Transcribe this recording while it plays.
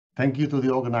Thank you to the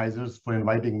organizers for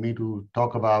inviting me to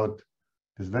talk about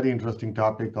this very interesting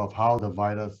topic of how the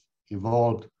virus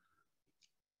evolved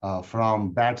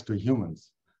from bats to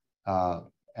humans. Uh,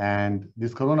 and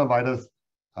this coronavirus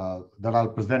that I'll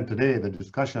present today, the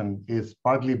discussion is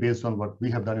partly based on what we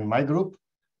have done in my group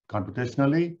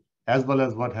computationally, as well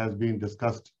as what has been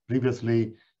discussed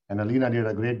previously. And Alina did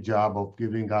a great job of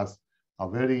giving us a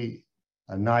very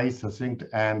nice, succinct,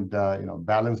 and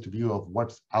balanced view of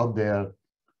what's out there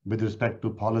with respect to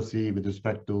policy, with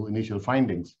respect to initial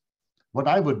findings. What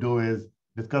I would do is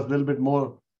discuss a little bit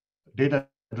more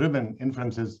data-driven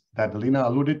inferences that Alina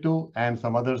alluded to and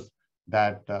some others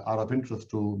that are of interest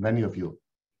to many of you.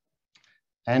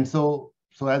 And so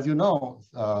as you know,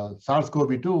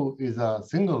 SARS-CoV-2 is a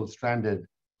single-stranded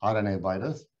RNA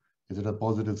virus. Is it a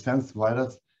positive sense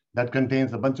virus that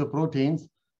contains a bunch of proteins?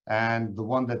 And the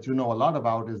one that you know a lot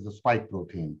about is the spike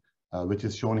protein, which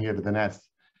is shown here with an S.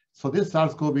 So this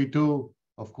SARS-CoV-2,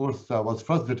 of course, was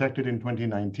first detected in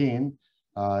 2019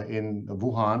 in the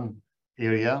Wuhan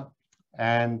area.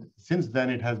 And since then,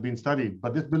 it has been studied.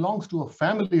 But this belongs to a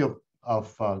family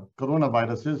of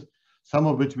coronaviruses, some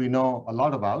of which we know a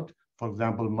lot about. For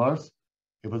example, MERS.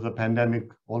 It was a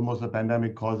pandemic, almost a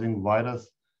pandemic causing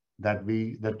virus that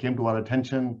came to our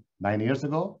attention 9 years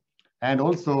ago. And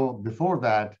also before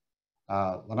that,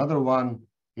 another one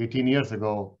 18 years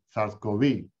ago,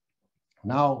 SARS-CoV.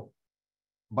 Now,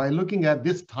 by looking at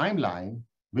this timeline,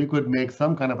 we could make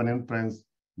some kind of an inference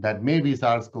that maybe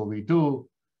SARS-CoV-2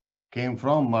 came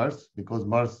from MERS because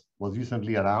MERS was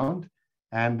recently around,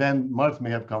 and then MERS may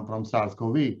have come from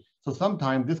SARS-CoV. So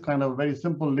sometimes this kind of very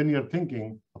simple linear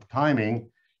thinking of timing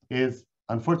is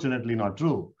unfortunately not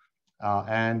true.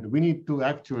 And we need to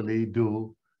actually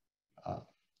do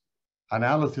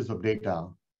analysis of data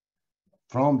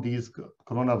from these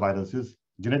coronaviruses,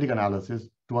 genetic analysis,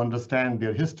 to understand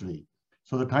their history.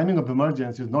 So the timing of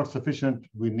emergence is not sufficient.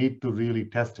 We need to really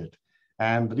test it.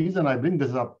 And the reason I bring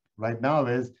this up right now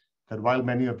is that while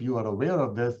many of you are aware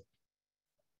of this,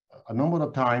 a number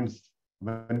of times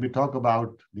when we talk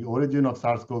about the origin of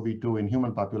SARS-CoV-2 in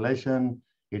human population,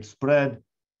 its spread,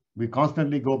 we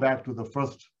constantly go back to the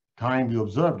first time we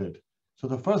observed it. So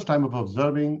the first time of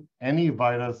observing any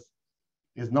virus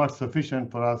is not sufficient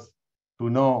for us to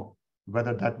know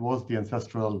whether that was the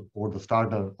ancestral or the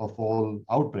starter of all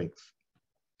outbreaks.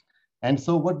 And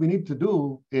so what we need to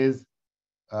do is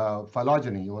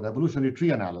phylogeny or evolutionary tree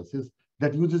analysis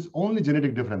that uses only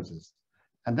genetic differences.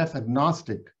 And that's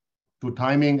agnostic to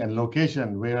timing and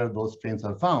location where those strains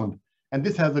are found. And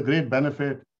this has a great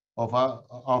benefit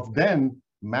of then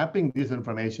mapping this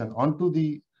information onto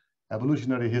the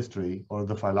evolutionary history or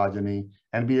the phylogeny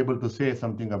and be able to say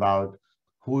something about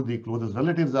who the closest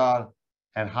relatives are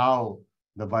and how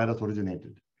the virus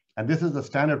originated. And this is the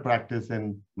standard practice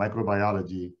in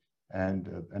microbiology and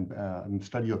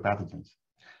study of pathogens.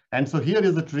 And so here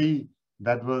is a tree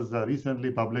that was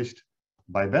recently published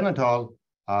by Benetol,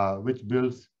 which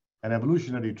builds an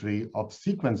evolutionary tree of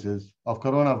sequences of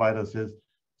coronaviruses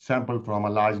sampled from a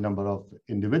large number of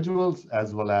individuals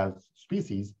as well as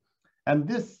species. And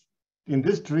in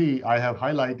this tree, I have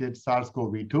highlighted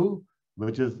SARS-CoV-2,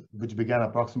 which began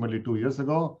approximately 2 years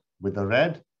ago with the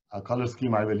red, a color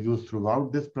scheme I will use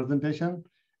throughout this presentation.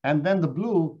 And then the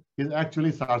blue is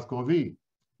actually SARS-CoV,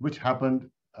 which happened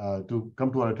to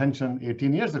come to our attention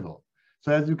 18 years ago.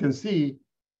 So as you can see,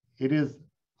 it is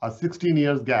a 16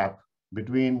 years gap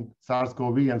between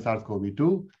SARS-CoV and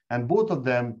SARS-CoV-2, and both of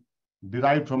them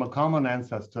derived from a common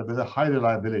ancestor with a high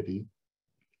reliability.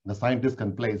 The scientists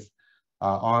can place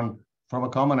from a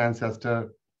common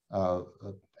ancestor.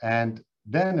 And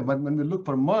then when we look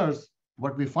for MERS,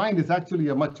 what we find is actually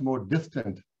a much more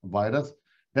distant virus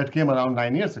that came around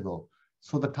 9 years ago.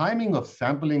 So the timing of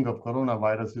sampling of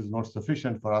coronavirus is not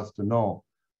sufficient for us to know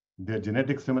their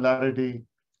genetic similarity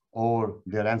or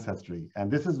their ancestry.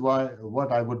 And this is why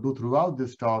what I would do throughout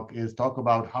this talk is talk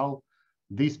about how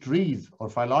these trees or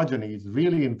phylogenies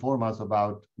really inform us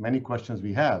about many questions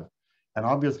we have. And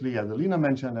obviously, as Alina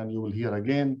mentioned, and you will hear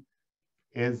again,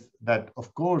 is that,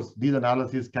 of course, these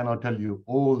analyses cannot tell you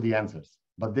all the answers,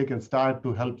 but they can start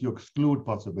to help you exclude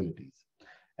possibilities.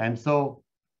 And so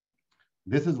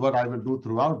this is what I will do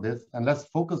throughout this. And let's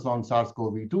focus on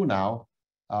SARS-CoV-2 now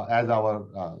as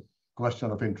our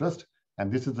question of interest.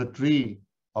 And this is a tree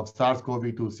of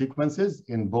SARS-CoV-2 sequences.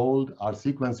 In bold are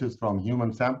sequences from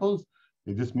human samples.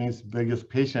 This means various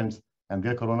patients and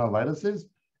their coronaviruses.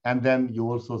 And then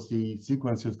you also see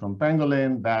sequences from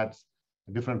pangolin, bats,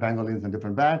 different pangolins and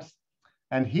different bats.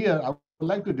 And here I would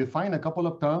like to define a couple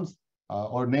of terms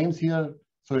or names here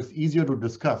so it's easier to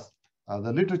discuss.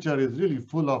 The literature is really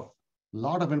full of a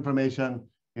lot of information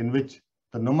in which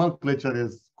the nomenclature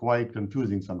is quite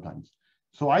confusing sometimes.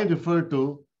 So I refer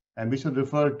to, and we should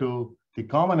refer to, the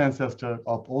common ancestor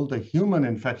of all the human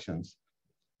infections,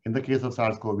 in the case of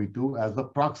SARS-CoV-2, as the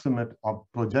proximate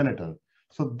progenitor.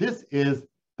 So this is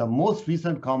the most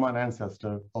recent common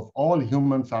ancestor of all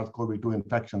human SARS-CoV-2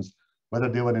 infections, whether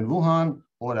they were in Wuhan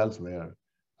or elsewhere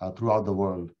throughout the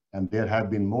world. And there have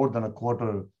been more than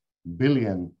 250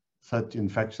 million such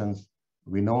infections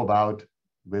we know about,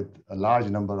 with a large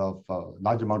amount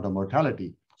of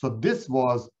mortality. So this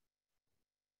was,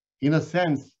 in a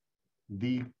sense,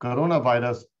 the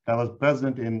coronavirus that was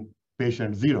present in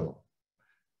patient 0.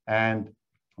 And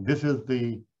this is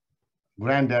the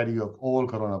granddaddy of all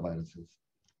coronaviruses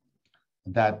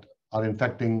that are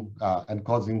infecting and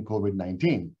causing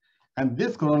COVID-19. And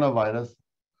this coronavirus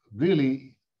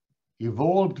really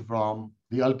evolved from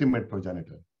the ultimate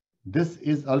progenitor. This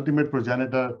is ultimate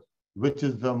progenitor, which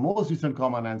is the most recent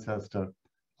common ancestor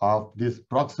of this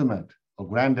proximate or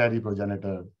granddaddy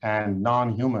progenitor and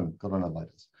non-human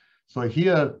coronavirus. So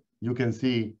here you can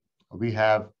see we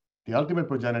have the ultimate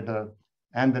progenitor,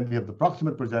 and then we have the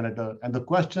proximate progenitor. And the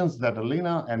questions that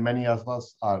Alina and many of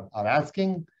us are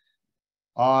asking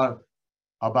are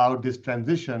about this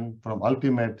transition from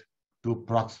ultimate to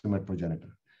proximate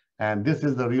progenitor. And this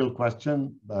is the real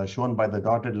question shown by the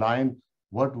dotted line.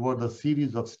 What were the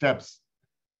series of steps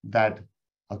that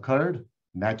occurred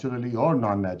naturally or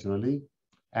non-naturally?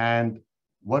 And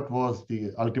what was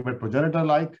the ultimate progenitor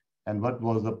like? And what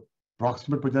was the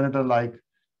proximate progenitor like?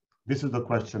 This is the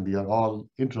question we are all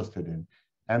interested in.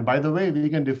 And by the way, we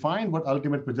can define what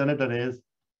ultimate progenitor is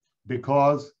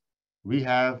because we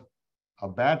have a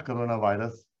bad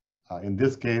coronavirus, in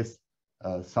this case,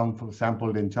 some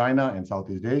sampled in China and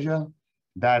Southeast Asia,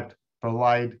 that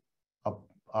provide a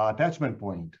attachment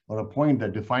point or a point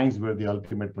that defines where the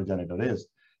ultimate progenitor is.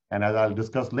 And as I'll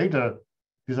discuss later,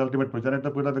 this ultimate progenitor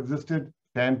could have existed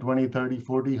 10, 20, 30,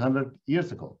 40, 100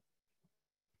 years ago.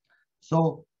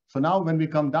 So now when we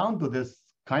come down to this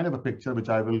kind of a picture, which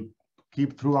I will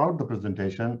keep throughout the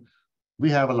presentation, we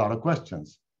have a lot of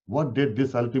questions. What did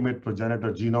this ultimate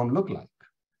progenitor genome look like?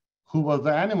 Who was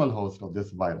the animal host of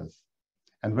this virus?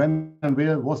 And when and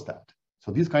where was that?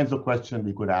 So these kinds of questions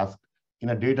we could ask in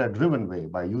a data-driven way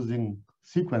by using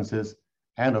sequences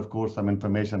and, of course, some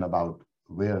information about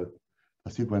where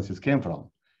the sequences came from.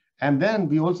 And then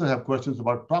we also have questions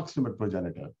about proximate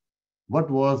progenitor. What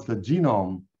was the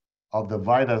genome of the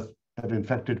virus that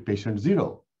infected patient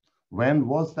 0? When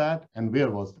was that and where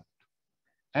was that?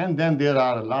 And then there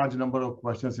are a large number of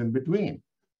questions in between.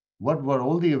 What were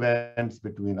all the events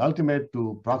between ultimate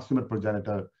to proximate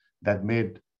progenitor that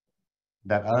made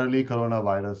that early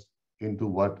coronavirus into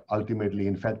what ultimately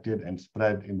infected and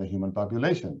spread in the human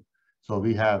population? So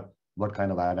we have what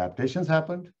kind of adaptations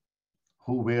happened,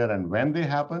 who, where, and when they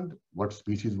happened, what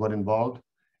species were involved,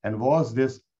 and was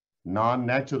this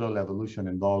non-natural evolution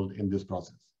involved in this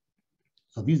process?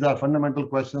 So these are fundamental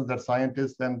questions that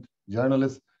scientists and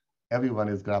journalists, everyone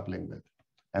is grappling with,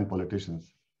 and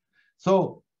politicians.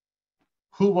 So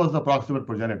who was the proximate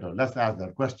progenitor? Let's ask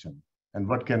that question. And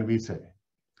what can we say?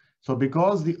 So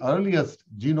because the earliest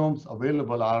genomes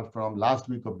available are from last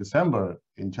week of December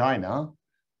in China,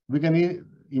 we can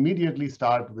immediately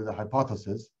start with a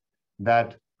hypothesis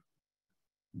that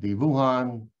the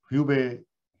Wuhan, Hubei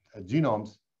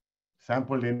genomes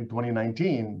sampled in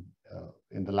 2019,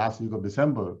 in the last week of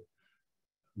December,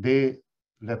 they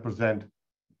represent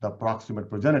the proximate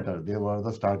progenitor. They were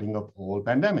the starting of all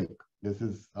pandemic. This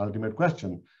is ultimate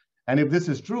question. And if this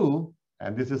is true,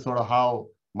 and this is sort of how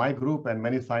my group and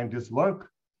many scientists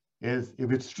work, is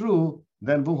if it's true,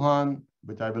 then Wuhan,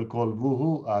 which I will call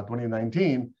Wuhu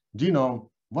 2019 genome,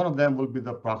 one of them will be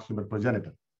the proximate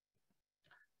progenitor.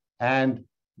 And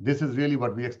this is really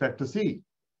what we expect to see.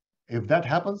 If that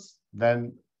happens,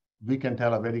 then we can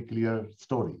tell a very clear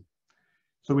story.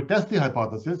 So we test the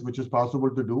hypothesis, which is possible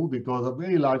to do because a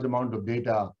very large amount of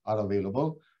data are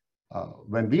available.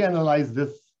 When we analyze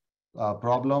this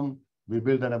problem, we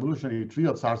built an evolutionary tree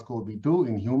of SARS-CoV-2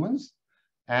 in humans,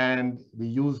 and we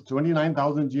used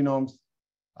 29,000 genomes,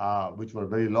 which were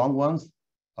very long ones,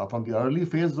 from the early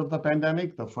phase of the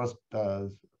pandemic, the first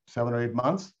 7 or 8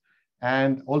 months.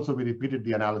 And also we repeated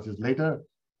the analysis later,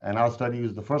 and our study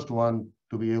is the first one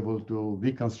to be able to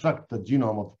reconstruct the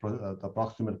genome of the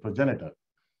proximate progenitor.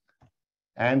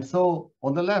 And so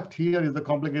on the left here is the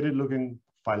complicated looking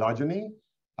phylogeny.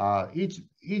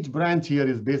 Each branch here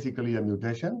is basically a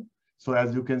mutation. So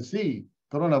as you can see,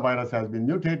 coronavirus has been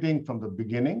mutating from the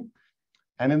beginning.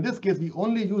 And in this case, we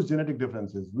only use genetic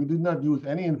differences. We did not use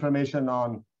any information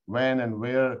on when and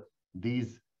where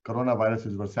these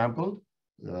coronaviruses were sampled.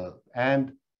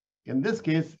 And in this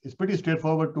case, it's pretty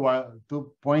straightforward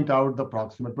to point out the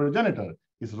proximate progenitor.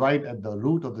 It's right at the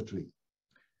root of the tree.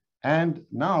 And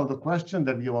now the question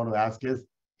that we want to ask is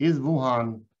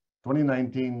Wuhan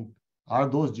 2019, are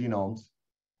those genomes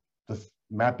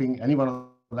mapping, any one of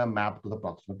them mapped to the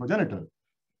proximate progenitor?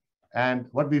 And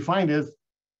what we find is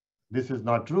this is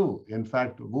not true. In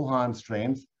fact, Wuhan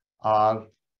strains are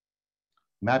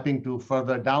mapping to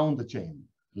further down the chain,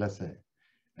 let's say.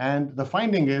 And the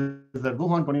finding is that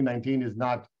Wuhan 2019 is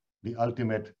not the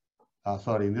ultimate,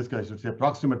 in this case, I should say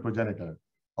proximate progenitor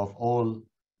of all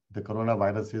the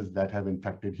coronaviruses that have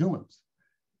infected humans.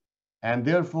 And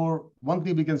therefore, one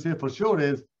thing we can say for sure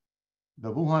is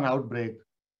the Wuhan outbreak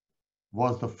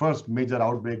was the first major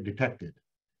outbreak detected.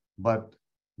 But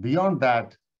beyond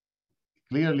that,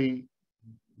 clearly,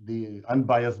 the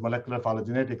unbiased molecular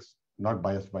phylogenetics, not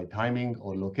biased by timing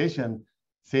or location,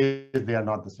 says they are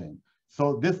not the same.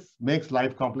 So this makes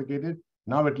life complicated.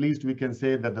 Now, at least we can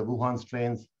say that the Wuhan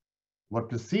strains were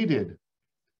preceded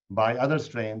by other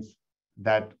strains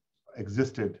that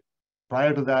existed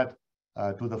prior to that,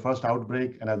 to the first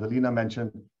outbreak. And as Alina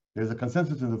mentioned, there's a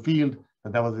consensus in the field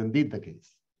that that was indeed the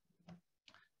case.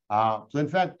 So in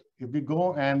fact, if we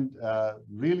go and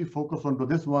really focus onto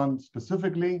this one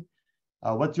specifically,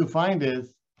 what you find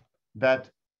is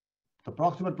that the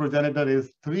proximate progenitor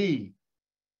is 3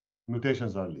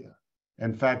 mutations earlier.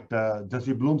 In fact,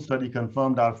 Jesse Bloom's study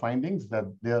confirmed our findings that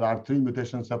there are 3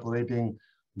 mutations separating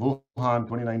Wuhan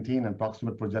 2019 and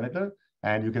proximate progenitor.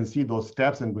 And you can see those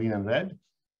steps in green and red.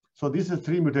 So this is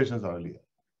 3 mutations earlier.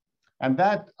 And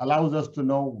that allows us to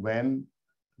know when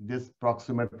this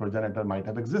proximate progenitor might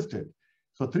have existed.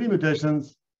 So 3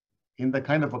 mutations in the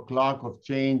kind of a clock of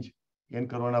change in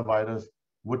coronavirus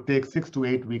would take 6 to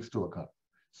 8 weeks to occur.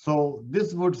 So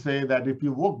this would say that if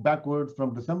you walk backwards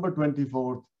from December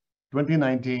 24th,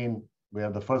 2019, where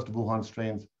the first Wuhan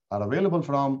strains are available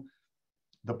from,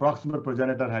 the proximate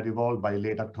progenitor had evolved by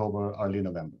late October, early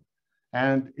November.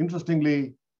 And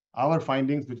interestingly, our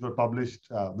findings, which were published,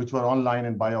 which were online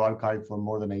in bioRxiv for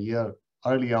more than a year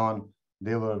early on,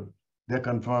 they're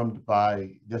confirmed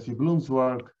by Jesse Bloom's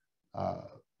work,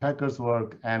 Pecker's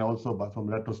work, and also from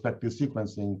retrospective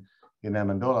sequencing in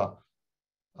Amendola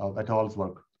et al.'s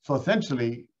work. So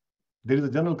essentially, there is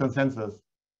a general consensus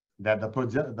that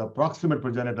the proximate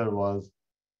progenitor was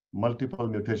multiple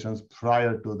mutations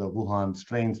prior to the Wuhan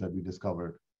strains that we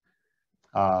discovered,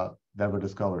 that were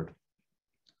discovered.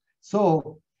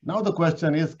 So now the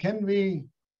question is,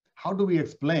 how do we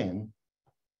explain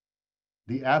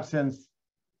the absence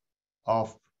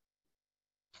of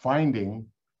finding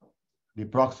the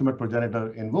proximate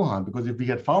progenitor in Wuhan? Because if we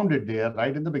had found it there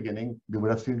right in the beginning, we would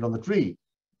have seen it on the tree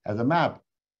as a map.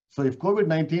 So if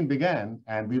COVID-19 began,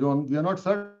 and we are not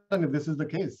certain if this is the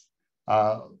case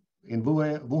in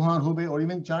Wuhan, Hubei, or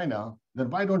even China, then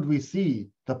why don't we see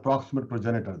the proximate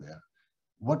progenitor there?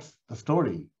 What's the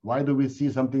story? Why do we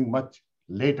see something much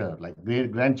later, like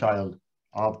great-grandchild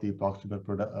of the proximate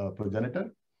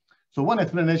progenitor? So one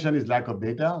explanation is lack of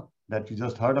data that you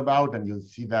just heard about, and you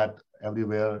see that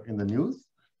everywhere in the news.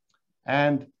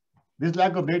 And this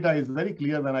lack of data is very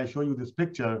clear when I show you this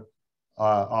picture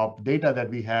of data that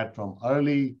we had from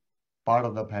early part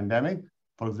of the pandemic.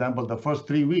 For example, the first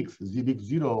 3 weeks, week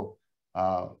 0,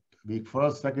 week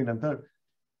 1st, 2nd, and 3rd,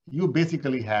 you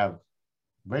basically have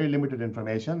very limited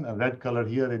information. A red color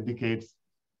here indicates,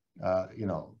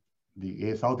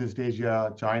 the Southeast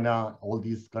Asia, China, all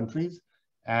these countries.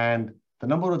 And the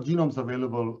number of genomes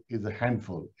available is a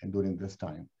handful during this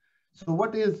time. So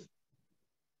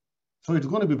it's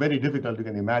going to be very difficult. You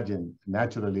can imagine,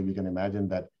 naturally, we can imagine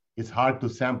that it's hard to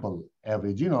sample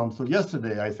every genome. So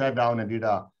yesterday I sat down and did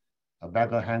a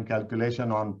back-of-hand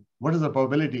calculation on what is the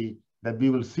probability that we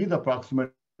will see the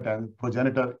proximate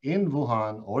progenitor in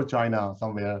Wuhan or China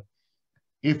somewhere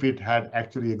if it had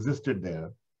actually existed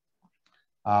there.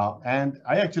 And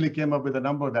I actually came up with a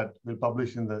number that we'll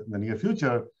publish in the near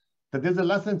future, that there's a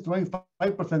less than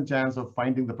 25% chance of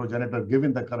finding the progenitor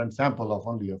given the current sample of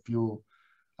only a few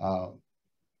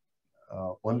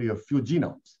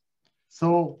genomes.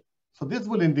 So this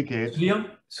will indicate...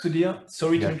 Sudhir,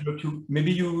 sorry to interrupt you.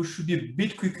 Maybe you should be a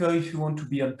bit quicker if you want to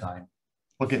be on time.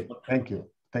 Okay, thank you.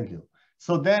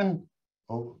 So then,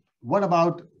 what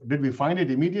about, did we find it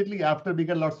immediately after we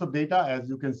get lots of data? As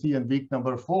you can see in week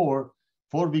number 4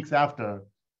 weeks after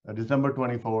December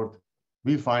 24th,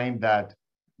 we find that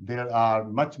there are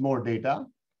much more data.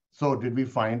 So did we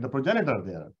find the progenitor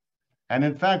there? And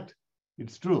in fact,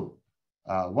 it's true.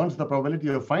 Once the probability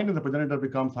of finding the progenitor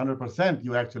becomes 100%,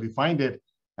 you actually find it.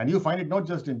 And you find it not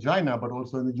just in China, but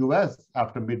also in the US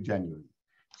after mid-January.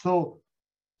 So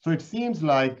it seems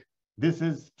like this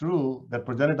is true that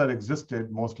progenitor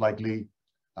existed most likely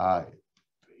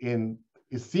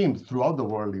it seems throughout the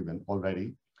world even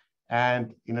already.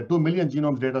 And in a 2 million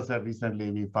genomes data set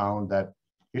recently, we found that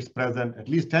it's present at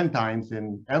least 10 times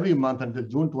in every month until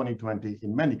June 2020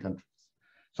 in many countries.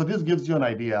 So this gives you an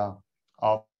idea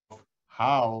of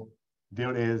how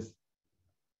there is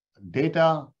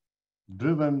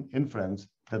data-driven inference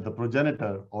that the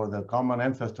progenitor or the common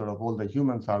ancestor of all the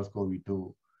human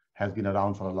SARS-CoV-2 has been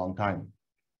around for a long time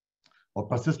or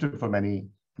persisted for many,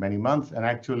 many months. And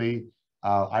actually,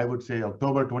 I would say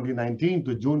October 2019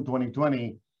 to June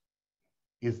 2020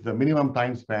 is the minimum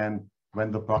time span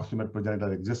when the proximate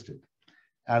progenitor existed.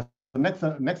 As the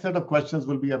next set of questions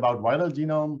will be about viral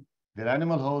genome, their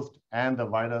animal host, and the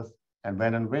virus, and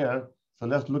when and where. So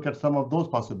let's look at some of those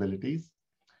possibilities.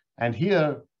 And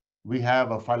here we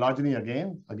have a phylogeny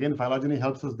again. Again, phylogeny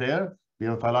helps us there. We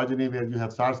have a phylogeny where you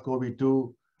have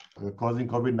SARS-CoV-2 causing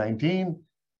COVID-19,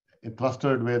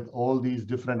 clustered with all these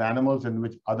different animals in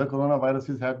which other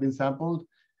coronaviruses have been sampled.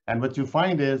 And what you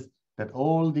find is that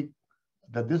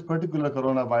this particular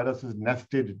coronavirus is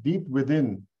nested deep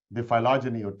within the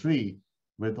phylogeny or tree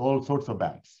with all sorts of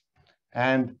bats.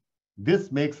 And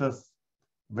this makes us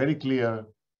very clear,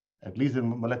 at least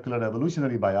in molecular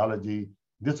evolutionary biology,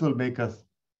 this will make us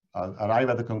arrive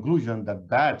at the conclusion that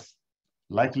bats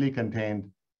likely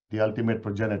contained the ultimate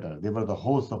progenitor. They were the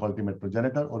host of ultimate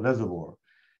progenitor or reservoir.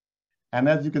 And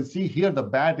as you can see here, the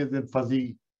bat is in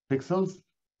fuzzy pixels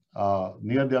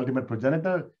near the ultimate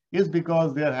progenitor, is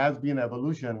because there has been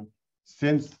evolution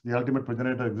since the ultimate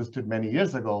progenitor existed many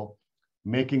years ago,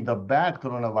 making the bat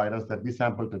coronavirus that we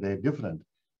sampled today different.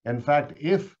 In fact,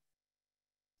 if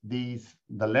the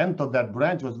length of that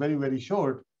branch was very, very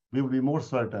short, we would be more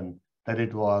certain that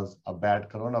it was a bat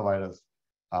coronavirus.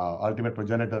 Ultimate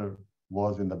progenitor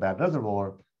was in the bat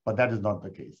reservoir, but that is not the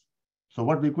case. So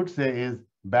what we could say is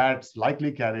bats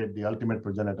likely carried the ultimate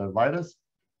progenitor virus.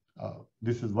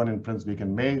 This is one inference we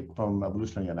can make from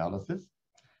evolutionary analysis.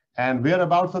 And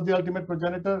whereabouts of the ultimate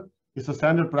progenitor is a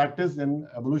standard practice in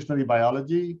evolutionary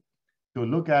biology to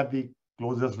look at the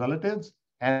closest relatives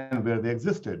and where they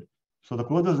existed. So the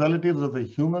closest relatives of the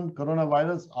human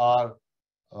coronavirus are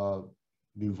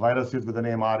the viruses with the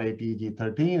name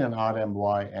RATG13 and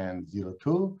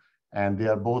RMYN02, and they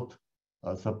are both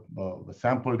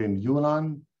sampled in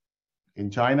Yunnan, in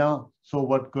China. So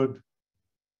what could,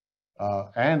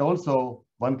 and also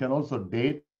one can also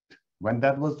date when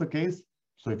that was the case.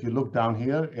 So if you look down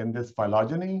here in this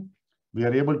phylogeny, we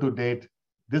are able to date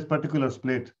this particular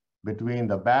split between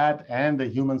the bat and the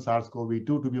human SARS-CoV-2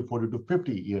 to be 40 to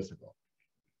 50 years ago.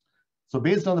 So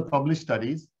based on the published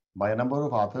studies by a number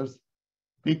of authors,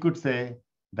 we could say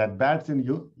that bats in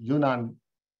Yunnan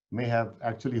may have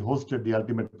actually hosted the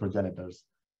ultimate progenitors.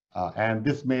 And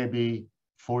this may be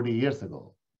 40 years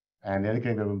ago. And it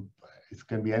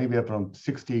can be anywhere from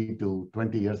 60 to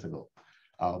 20 years ago,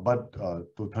 but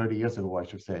to 30 years ago, I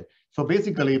should say. So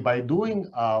basically, by doing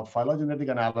phylogenetic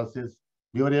analysis,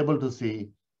 we were able to see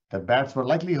that bats were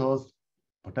likely hosts.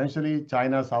 Potentially,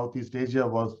 China, Southeast Asia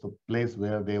was the place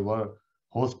where they were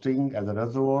hosting as a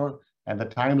reservoir. And the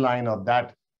timeline of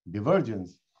that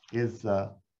divergence is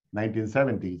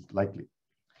 1970s, likely.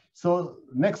 So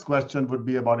next question would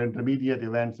be about intermediate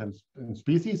events and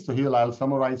species. So here I'll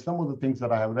summarize some of the things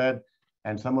that I have read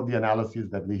and some of the analyses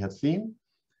that we have seen.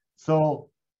 So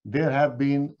there have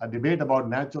been a debate about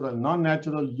natural and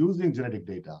non-natural using genetic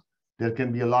data. There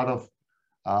can be a lot of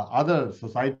other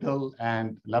societal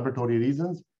and laboratory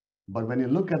reasons. But when you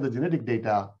look at the genetic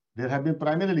data, there have been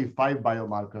primarily 5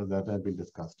 biomarkers that have been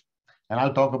discussed. And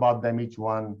I'll talk about them each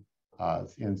one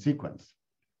in sequence.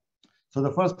 So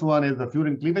the first one is the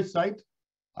furin cleavage site.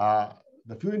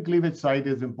 The furin cleavage site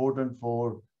is important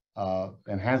for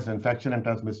enhanced infection and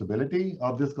transmissibility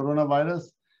of this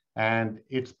coronavirus. And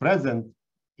it's present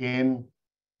in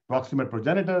proximate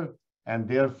progenitor. And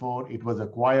therefore, it was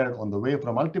acquired on the way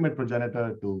from ultimate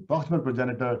progenitor to proximate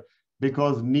progenitor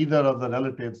because neither of the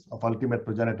relatives of ultimate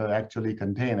progenitor actually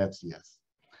contain FCS.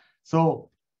 So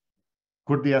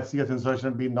could the FCS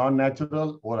insertion be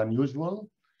non-natural or unusual?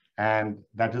 And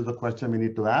that is the question we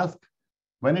need to ask.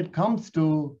 When it comes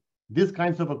to this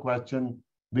kinds of a question,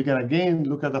 we can again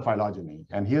look at the phylogeny.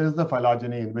 And here is the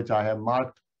phylogeny in which I have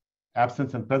marked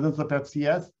absence and presence of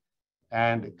FCS.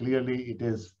 And clearly it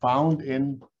is found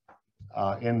in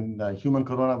human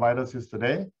coronaviruses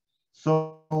today.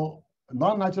 So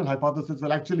non-natural hypothesis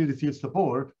will actually receive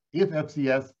support if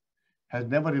FCS has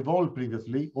never evolved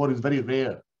previously or is very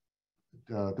rare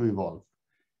to evolve.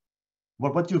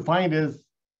 But what you find is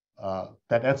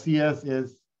that FCS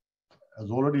has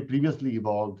already previously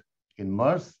evolved in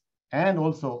MERS and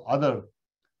also other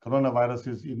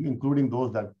coronaviruses, including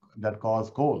those that cause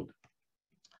cold.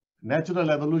 Natural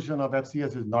evolution of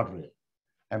FCS is not rare.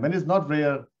 And when it's not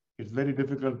rare, it's very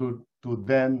difficult to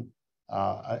then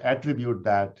attribute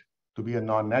that to be a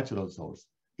non-natural source.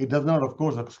 It does not, of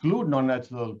course, exclude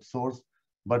non-natural source,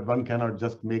 but one cannot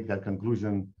just make that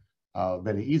conclusion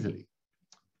very easily.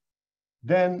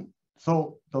 Then,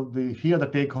 here the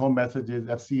take-home message is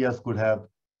FCS could have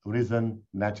risen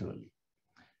naturally.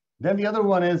 Then the other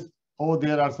one is,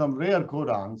 there are some rare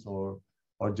codons or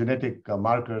genetic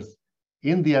markers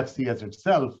in the FCS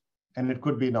itself, and it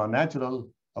could be non-natural.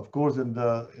 Of course, in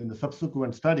the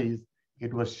subsequent studies,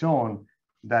 it was shown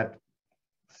that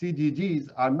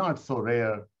CGGs are not so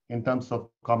rare in terms of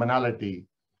commonality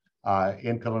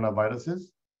in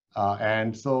coronaviruses.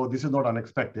 And so this is not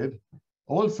unexpected.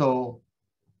 Also,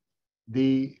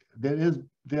 there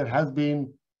has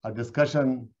been a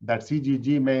discussion that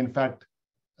CGG may, in fact,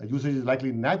 usage is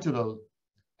likely natural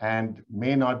and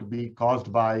may not be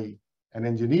caused by an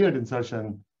engineered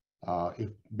insertion,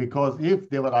 because if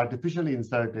they were artificially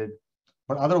inserted,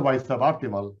 but otherwise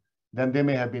suboptimal, then they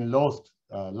may have been lost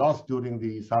during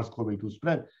the SARS-CoV-2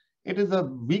 spread. It is a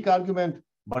weak argument,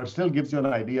 but still gives you an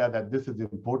idea that this is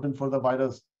important for the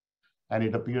virus. And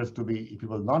it appears to be, if it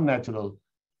was non-natural,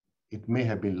 it may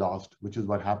have been lost, which is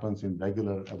what happens in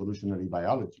regular evolutionary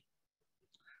biology.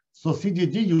 So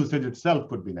CGG usage itself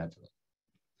could be natural.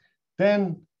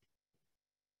 Then,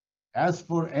 as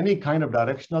for any kind of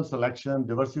directional selection,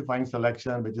 diversifying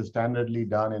selection, which is standardly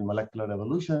done in molecular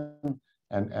evolution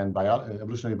and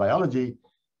evolutionary biology,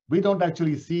 we don't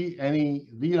actually see any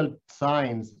real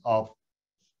signs of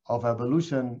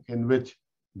evolution in which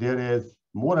there is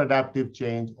more adaptive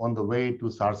change on the way to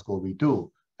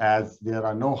SARS-CoV-2, as there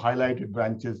are no highlighted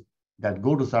branches that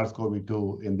go to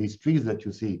SARS-CoV-2 in these trees that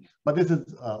you see. But this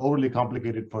is overly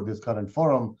complicated for this current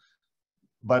forum.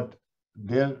 But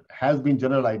there has been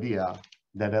general idea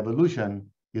that evolution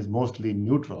is mostly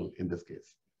neutral in this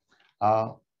case.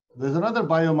 There's another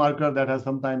biomarker that has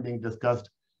sometimes been discussed,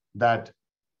 that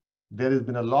there has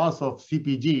been a loss of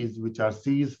CpGs, which are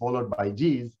Cs followed by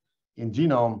Gs in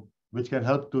genome, which can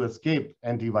help to escape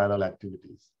antiviral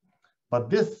activities. But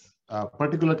this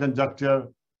particular conjecture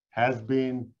has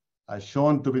been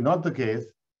shown to be not the case,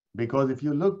 because if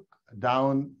you look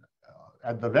down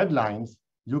at the red lines,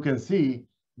 you can see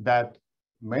that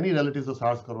many relatives of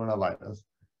SARS coronavirus,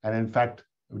 and in fact,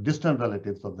 distant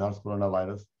relatives of SARS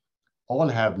coronavirus, all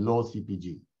have low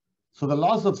CpG. So the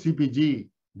loss of CpG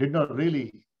did not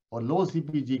really, or low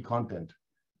CpG content,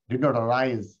 did not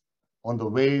arise on the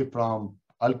way from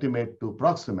ultimate to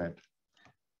proximate,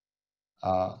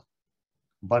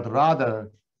 but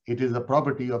rather it is a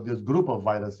property of this group of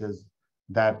viruses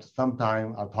that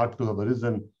sometime are thought to have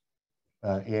arisen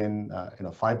in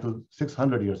 500 to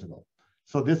 600 years ago.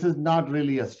 So this is not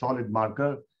really a solid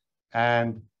marker,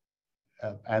 and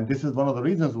this is one of the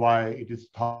reasons why it is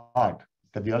thought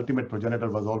that the ultimate progenitor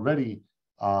was already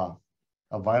a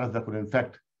virus that could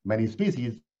infect many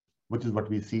species, which is what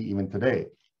we see even today,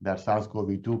 that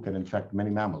SARS-CoV-2 can infect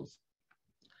many mammals.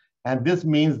 And this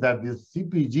means that this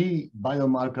CpG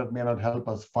biomarker may not help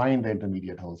us find the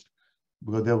intermediate host,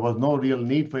 because there was no real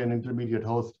need for an intermediate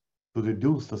host to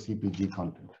reduce the CpG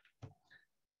content.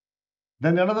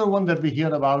 Then another one that we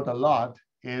hear about a lot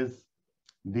is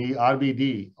the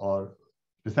RBD, or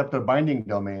receptor binding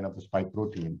domain of the spike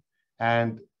protein.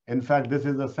 And in fact, this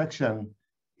is a section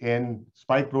in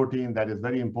spike protein that is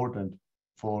very important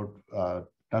for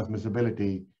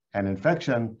transmissibility and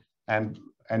infection. And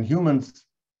humans'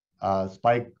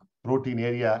 spike protein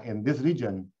area in this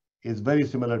region is very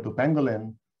similar to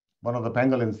pangolin, one of the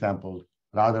pangolin samples,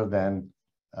 rather than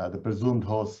the presumed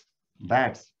host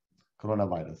bats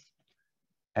coronavirus.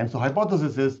 And so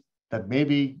hypothesis is that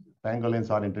maybe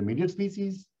pangolins are intermediate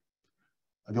species.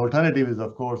 The alternative is,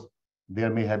 of course, there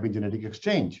may have been genetic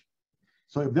exchange.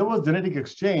 So if there was genetic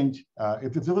exchange,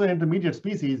 if there was an intermediate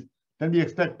species, then we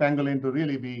expect pangolin to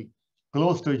really be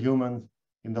close to humans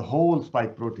in the whole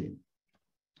spike protein.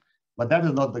 But that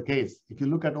is not the case. If you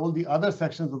look at all the other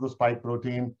sections of the spike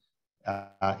protein,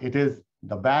 it is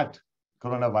the bat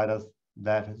coronavirus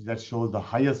that shows the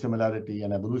highest similarity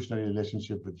and evolutionary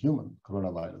relationship with human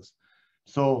coronavirus.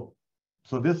 So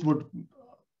this would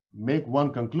make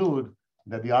one conclude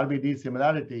that the RBD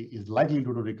similarity is likely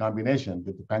due to recombination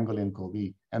with the pangolin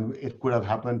CoV, and it could have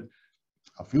happened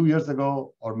a few years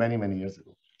ago or many, many years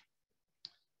ago.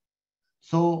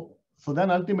 So then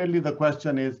ultimately the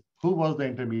question is, who was the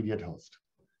intermediate host?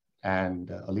 And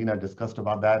Alina discussed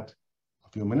about that a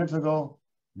few minutes ago.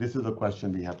 This is a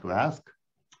question we have to ask.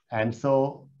 And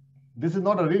so this is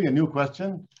not really a new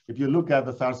question. If you look at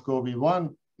the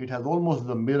SARS-CoV-1, it has almost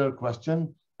the mirror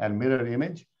question. and mirror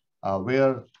image,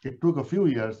 where it took a few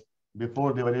years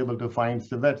before they were able to find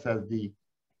civets as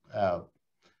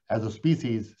a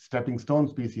species, stepping stone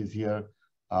species here,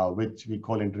 which we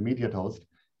call intermediate host.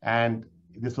 And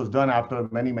this was done after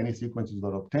many, many sequences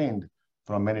were obtained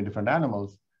from many different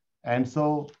animals. And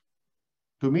so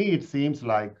to me, it seems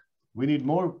like we need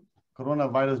more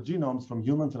coronavirus genomes from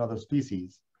humans and other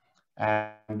species.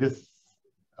 And this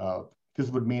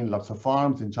would mean lots of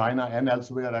farms in China and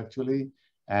elsewhere, actually,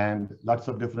 and lots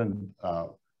of different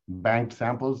banked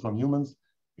samples from humans.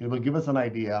 It will give us an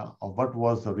idea of what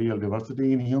was the real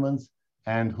diversity in humans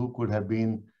and who could have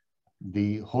been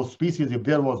the host species if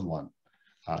there was one.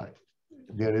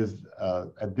 There is,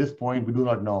 at this point, we do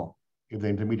not know if the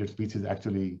intermediate species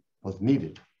actually was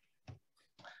needed.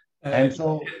 And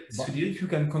so, Sudhir, if you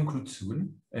can conclude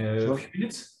soon, sure. A few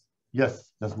minutes?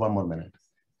 Yes, just one more minute.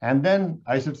 And then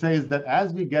I should say is that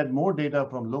as we get more data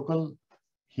from local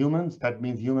humans, that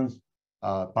means humans,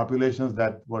 populations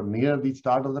that were near the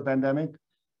start of the pandemic,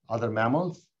 other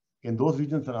mammals in those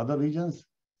regions and other regions,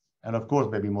 and of course,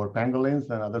 maybe more pangolins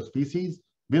and other species,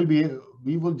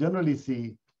 we will generally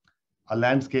see a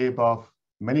landscape of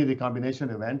many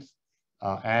recombination events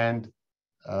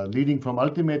leading from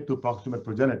ultimate to proximate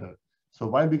progenitor. So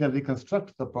while we can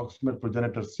reconstruct the proximate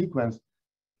progenitor sequence,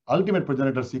 ultimate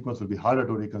progenitor sequence will be harder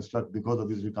to reconstruct because of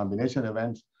these recombination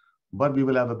events, but we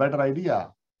will have a better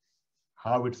idea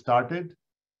how it started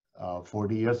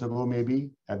 40 years ago,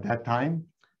 maybe at that time,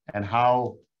 and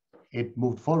how it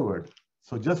moved forward.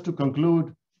 So just to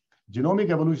conclude,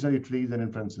 genomic evolutionary trees and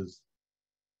inferences,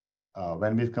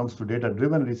 when it comes to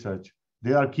data-driven research,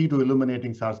 they are key to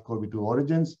illuminating SARS-CoV-2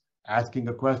 origins, asking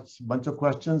a bunch of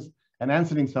questions, and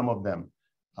answering some of them.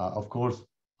 Of course,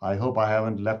 I hope I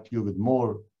haven't left you with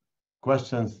more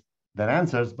questions than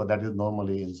answers, but that is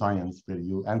normally in science, where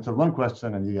you answer one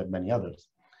question and you get many others.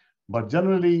 But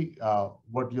generally,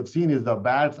 what you've seen is the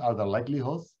bats are the likely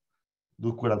hosts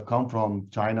who could have come from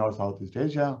China or Southeast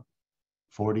Asia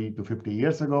 40 to 50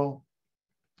 years ago,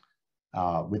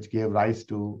 which gave rise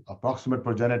to a proximate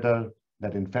progenitor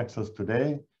that infects us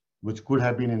today, which could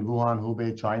have been in Wuhan,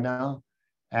 Hubei, China.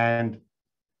 And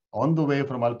on the way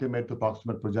from ultimate to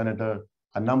proximate progenitor,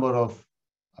 a number of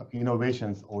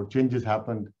innovations or changes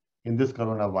happened in this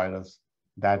coronavirus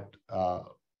that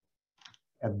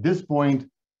at this point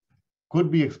could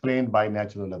be explained by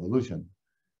natural evolution.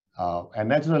 And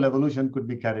natural evolution could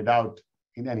be carried out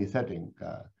in any setting.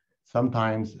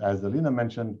 Sometimes, as Alina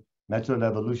mentioned, natural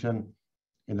evolution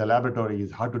in the laboratory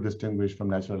is hard to distinguish from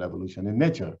natural evolution in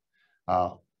nature.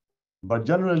 But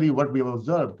generally, what we have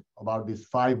observed about these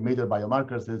 5 major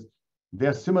biomarkers is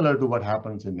they're similar to what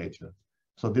happens in nature.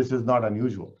 So this is not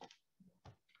unusual.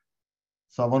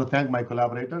 So I want to thank my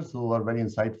collaborators who are very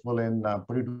insightful in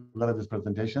putting together this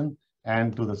presentation,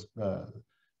 and to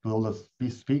all the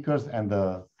speakers and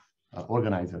the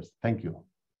organizers. Thank you.